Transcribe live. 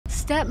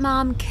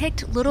Stepmom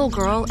kicked little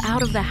girl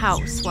out of the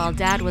house while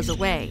dad was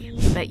away,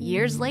 but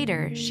years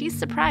later, she's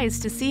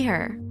surprised to see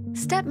her.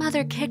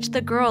 Stepmother kicked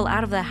the girl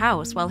out of the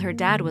house while her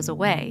dad was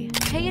away.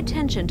 Pay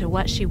attention to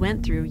what she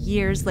went through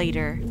years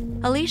later.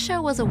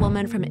 Alicia was a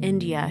woman from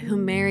India who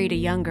married a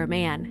younger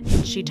man.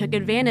 She took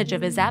advantage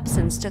of his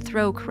absence to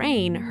throw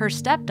Crane, her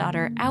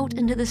stepdaughter, out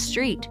into the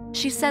street.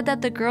 She said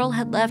that the girl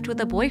had left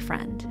with a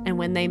boyfriend, and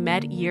when they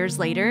met years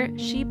later,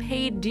 she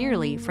paid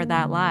dearly for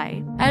that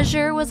lie.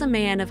 Azure was a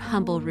man of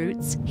humble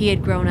roots. He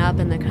had grown up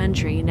in the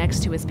country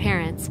next to his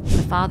parents.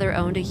 The father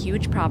owned a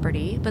huge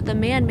property, but the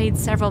man made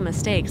several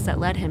mistakes that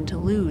led him to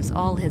lose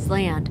all his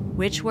land,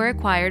 which were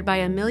acquired by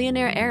a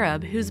millionaire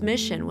Arab whose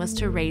mission was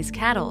to raise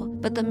cattle,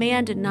 but the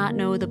man did not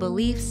know the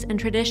beliefs and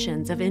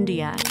traditions of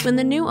India. When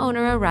the new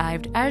owner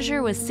arrived,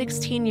 Azure was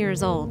 16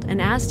 years old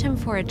and asked him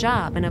for a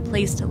job and a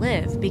place to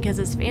live because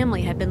his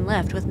family had been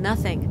left with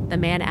nothing. The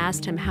man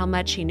asked him how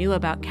much he knew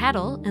about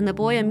cattle, and the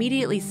boy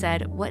immediately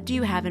said, "What do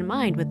you have in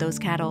mind with those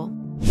cattle?"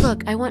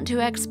 "Look, I want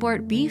to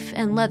export beef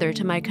and leather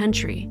to my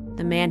country."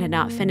 The man had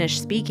not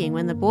finished speaking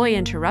when the boy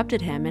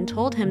interrupted him and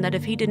told him that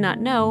if he did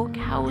not know,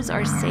 cows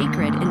are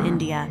sacred in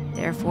India.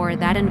 Therefore,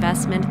 that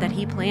investment that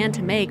he planned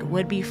to make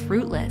would be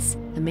fruitless.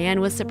 The man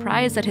was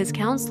surprised that his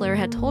counselor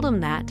had told him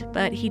that,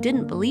 but he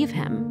didn't believe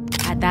him.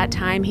 At that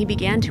time, he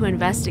began to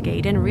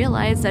investigate and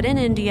realized that in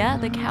India,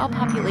 the cow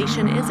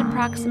population is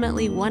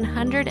approximately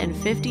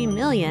 150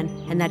 million,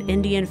 and that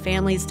Indian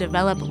families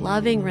develop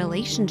loving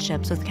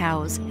relationships with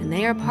cows, and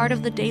they are part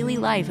of the daily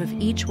life of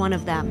each one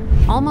of them.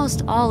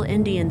 Almost all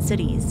Indian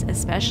cities,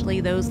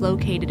 especially those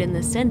located in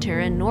the center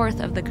and north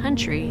of the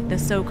country, the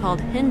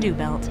so-called Hindu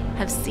belt,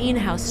 have seen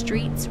how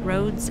streets,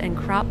 roads, and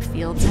crop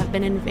fields have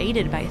been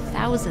invaded by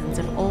thousands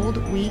of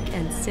old, weak,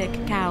 and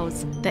sick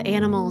cows. The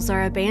animals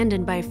are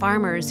abandoned by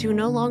farmers who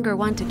no longer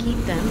want to keep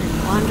them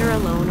and wander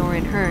alone or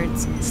in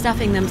herds,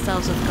 stuffing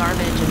themselves with garbage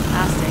and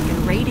plastic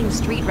and raiding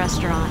street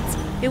restaurants.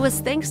 It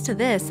was thanks to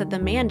this that the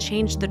man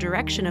changed the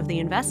direction of the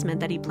investment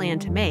that he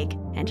planned to make,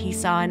 and he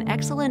saw an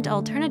excellent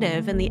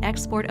alternative in the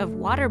export of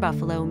water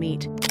buffalo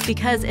meat.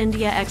 Because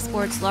India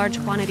exports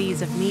large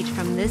quantities of meat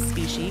from this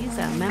species,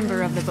 a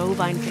member of the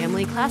bovine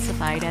family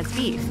classified as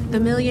beef, the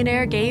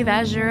millionaire gave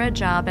Azure a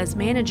job as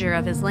manager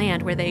of his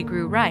land where they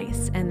grew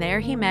rice, and there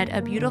he met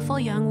a beautiful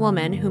young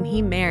woman whom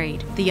he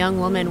married. The young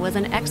woman was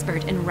an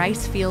expert in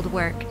rice field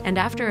work, and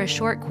after a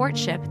short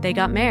courtship, they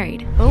got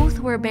married. Both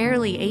were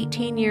barely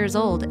 18 years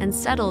old and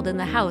settled in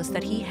the house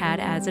that he had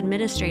as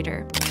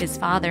administrator. His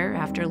father,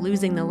 after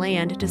losing the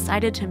land,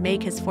 decided to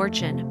make his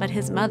fortune, but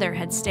his mother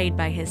had stayed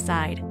by his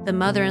side. The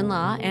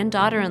mother-in-law and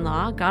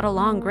daughter-in-law got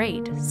along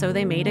great, so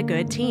they made a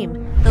good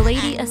team. The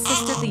lady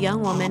assisted the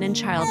young woman in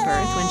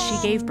childbirth when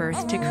she gave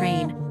birth to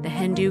Crane. The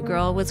Hindu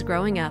girl was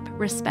growing up,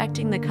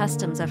 respecting the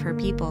customs of her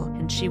people,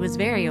 and she was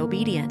very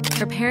obedient.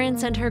 Her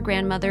parents and her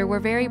grandmother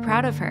were very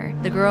proud of her.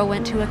 The girl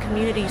went to a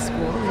community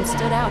school and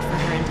stood out for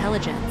her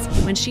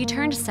intelligence. When she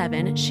turned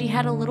 7, she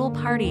had a little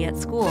party at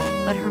school,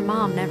 but her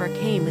mom never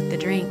came with the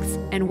drinks,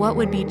 and what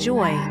would be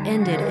joy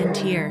ended in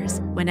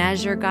tears. When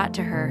Azure got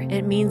to her,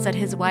 it means that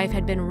his wife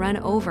had been run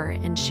over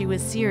and she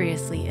was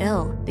seriously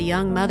ill. The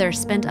young mother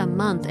spent a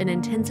month in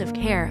intensive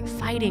care,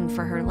 fighting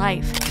for her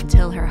life,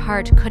 until her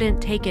heart couldn't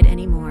take it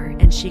anymore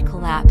and she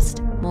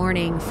collapsed.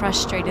 Mourning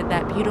frustrated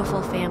that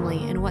beautiful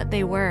family and what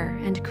they were,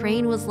 and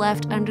Crane was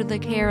left under the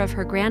care of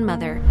her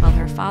grandmother while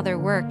her father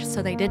worked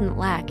so they didn't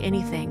lack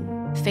anything.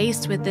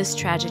 Faced with this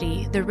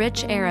tragedy, the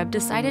rich Arab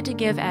decided to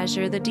give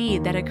Azure the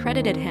deed that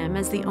accredited him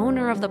as the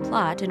owner of the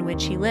plot in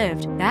which he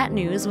lived. That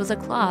news was a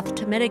cloth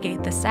to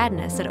mitigate the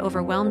sadness that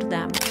overwhelmed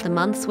them. The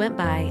months went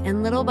by,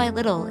 and little by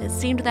little, it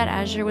seemed that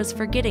Azure was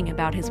forgetting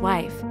about his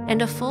wife.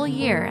 And a full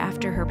year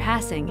after her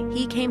passing,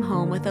 he came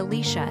home with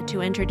Alicia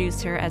to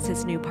introduce her as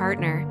his new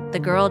partner. The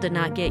girl did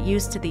not get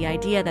used to the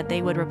idea that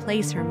they would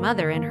replace her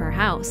mother in her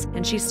house,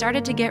 and she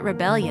started to get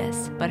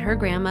rebellious, but her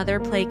grandmother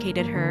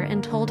placated her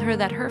and told her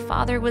that her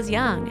father was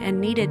young and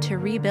needed to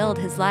rebuild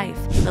his life.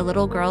 The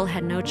little girl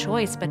had no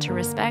choice but to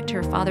respect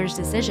her father's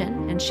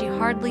decision, and she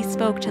hardly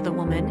spoke to the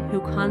woman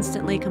who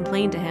constantly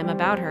complained to him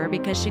about her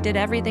because she did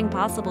everything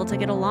possible to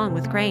get along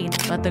with Crane,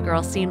 but the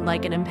girl seemed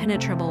like an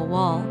impenetrable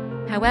wall.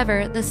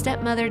 However, the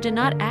stepmother did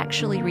not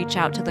actually reach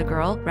out to the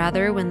girl.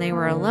 Rather, when they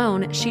were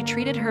alone, she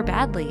treated her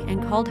badly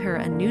and called her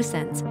a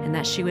nuisance, and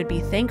that she would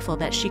be thankful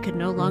that she could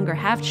no longer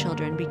have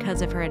children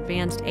because of her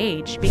advanced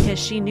age, because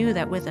she knew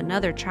that with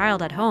another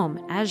child at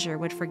home, Azure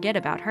would forget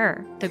about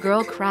her. The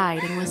girl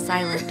cried and was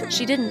silent.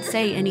 She didn't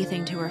say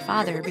anything to her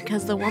father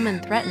because the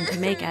woman threatened to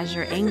make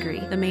Azure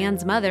angry. The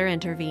man's mother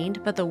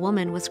intervened, but the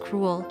woman was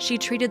cruel. She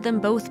treated them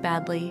both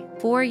badly.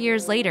 4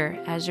 years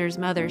later, Azure's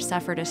mother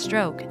suffered a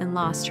stroke and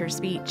lost her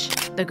speech.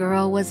 The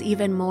girl was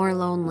even more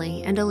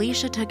lonely, and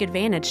Alicia took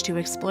advantage to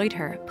exploit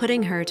her,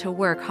 putting her to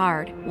work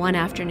hard. One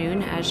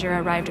afternoon, Azure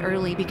arrived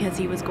early because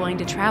he was going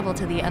to travel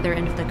to the other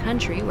end of the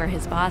country where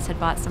his boss had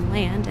bought some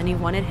land and he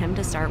wanted him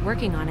to start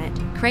working on it.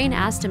 Crane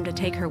asked him to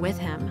take her with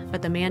him,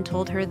 but the man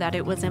told her that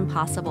it was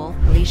impossible.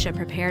 Alicia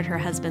prepared her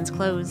husband's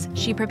clothes.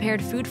 She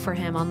prepared food for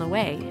him on the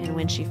way, and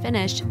when she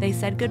finished, they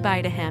said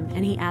goodbye to him,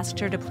 and he asked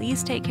her to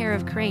please take care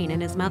of Crane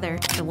and his mother.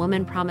 The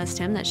woman promised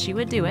him that she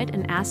would do it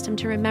and asked him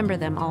to remember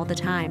them all the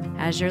time.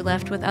 Azure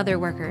left with other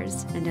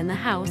workers, and in the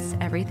house,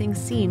 everything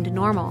seemed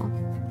normal.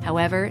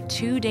 However,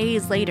 2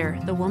 days later,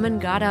 the woman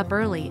got up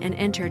early and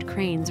entered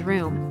Crane's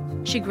room.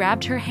 She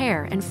grabbed her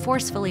hair and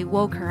forcefully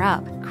woke her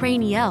up.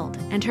 Crane yelled,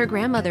 and her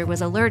grandmother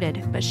was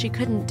alerted, but she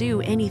couldn't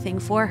do anything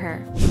for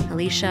her.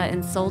 Alicia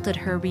insulted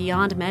her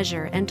beyond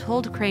measure and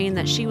told Crane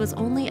that she was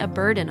only a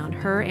burden on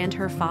her and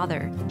her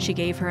father. She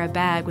gave her a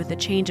bag with a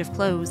change of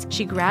clothes.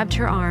 She grabbed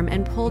her arm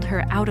and pulled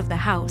her out of the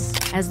house.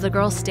 As the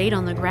girl stayed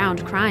on the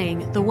ground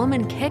crying, the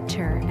woman kicked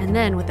her and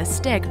then with a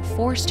stick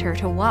forced her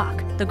to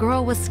walk. The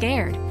girl was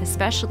scared,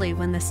 especially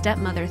when the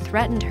stepmother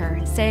threatened her,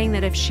 saying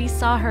that if she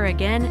saw her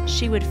again,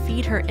 she would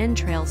feed her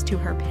entrails to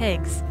her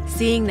pigs.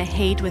 Seeing the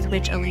hate with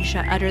which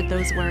Alicia uttered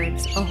those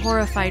words, a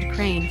horrified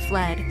Crane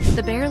fled.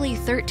 The barely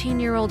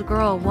 13-year-old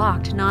girl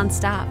walked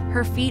non-stop.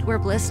 Her feet were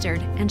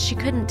blistered, and she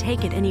couldn't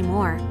take it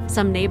anymore.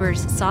 Some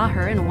neighbors saw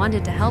her and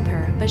wanted to help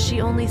her, but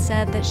she only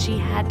said that she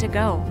had to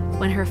go.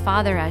 When her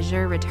father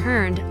Azure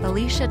returned,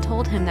 Alicia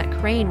told him that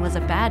Crane was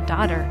a bad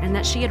daughter and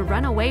that she had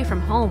run away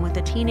from home with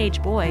a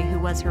teenage boy who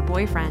was her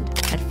boyfriend.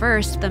 At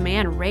first, the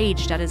man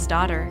raged at his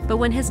daughter, but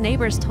when his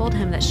neighbors told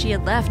him that she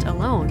had left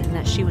alone and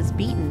that she was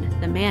beaten,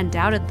 the man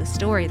doubted the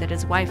story that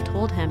his wife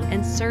told him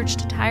and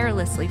searched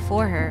tirelessly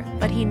for her,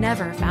 but he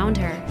never found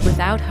her.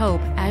 Without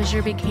hope,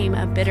 Azure became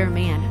a bitter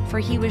man, for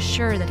he was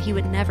sure that he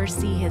would never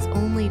see his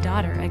only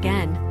daughter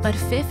again. But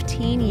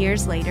 15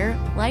 years later,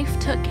 life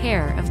took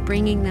care of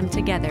bringing them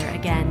together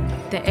again.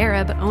 The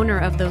Arab owner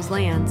of those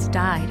lands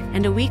died,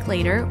 and a week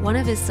later, one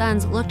of his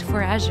sons looked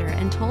for Azure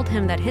and told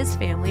him that his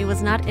family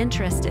was not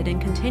interested in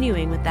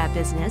continuing with that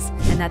business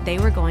and that they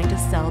were going to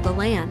sell the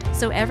land,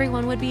 so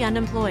everyone would be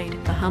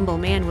unemployed. The humble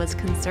man was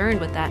concerned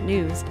with that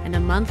news, and a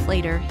month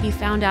later, he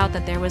found out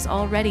that there was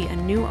already a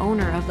new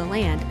owner of the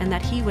land and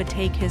that he would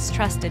take his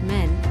trusted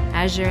men.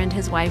 Azure and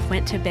his wife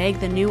went to beg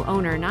the new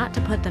owner not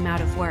to put them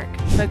out of work,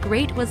 but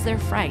great was their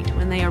fright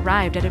when they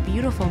arrived at a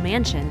beautiful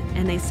mansion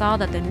and they saw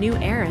that the new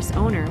heiress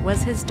owner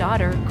was his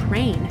daughter,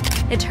 Crane.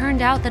 It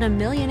turned out that a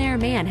millionaire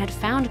man had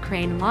found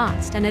Crane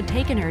lost and had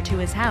taken her to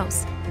his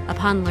house.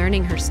 Upon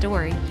learning her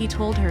story, he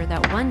told her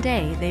that one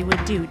day they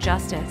would do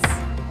justice.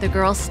 The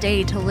girl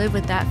stayed to live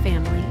with that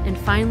family, and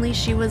finally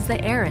she was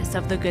the heiress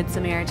of the Good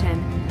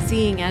Samaritan.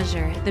 Seeing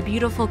Azure, the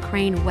beautiful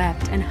Crane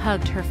wept and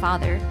hugged her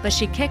father, but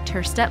she kicked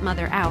her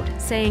stepmother out,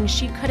 saying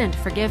she couldn't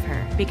forgive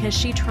her because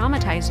she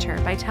traumatized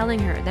her by telling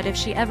her that if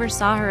she ever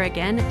saw her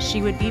again,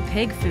 she would be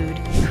pig food.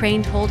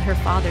 Crane told her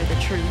father the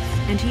truth,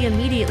 and he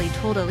immediately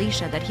told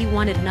Alicia that he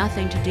wanted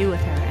nothing to do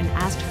with her and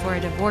asked for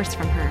a divorce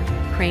from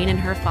her. Crane and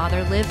her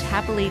father lived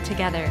happily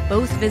together.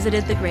 Both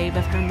visited the grave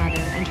of her mother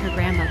and her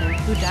grandmother,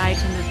 who died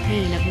from the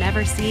pain of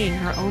never seeing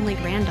her only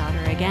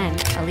granddaughter again.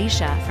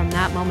 Alicia, from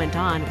that moment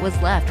on,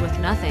 was left with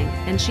nothing,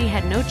 and she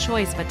had no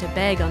choice but to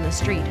beg on the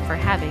street for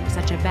having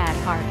such a bad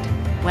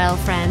heart. Well,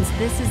 friends,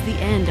 this is the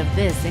end of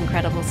this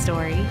incredible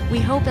story. We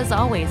hope, as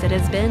always, it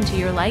has been to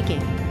your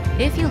liking.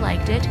 If you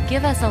liked it,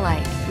 give us a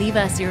like, leave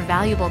us your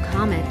valuable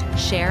comment,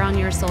 share on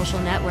your social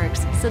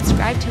networks,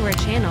 subscribe to our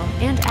channel,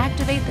 and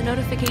activate the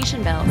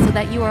notification bell so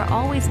that you are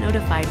always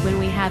notified when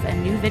we have a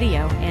new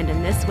video, and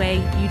in this way,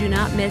 you do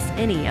not miss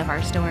any of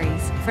our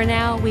stories. For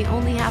now, we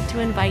only have to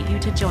invite you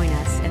to join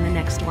us in the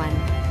next one.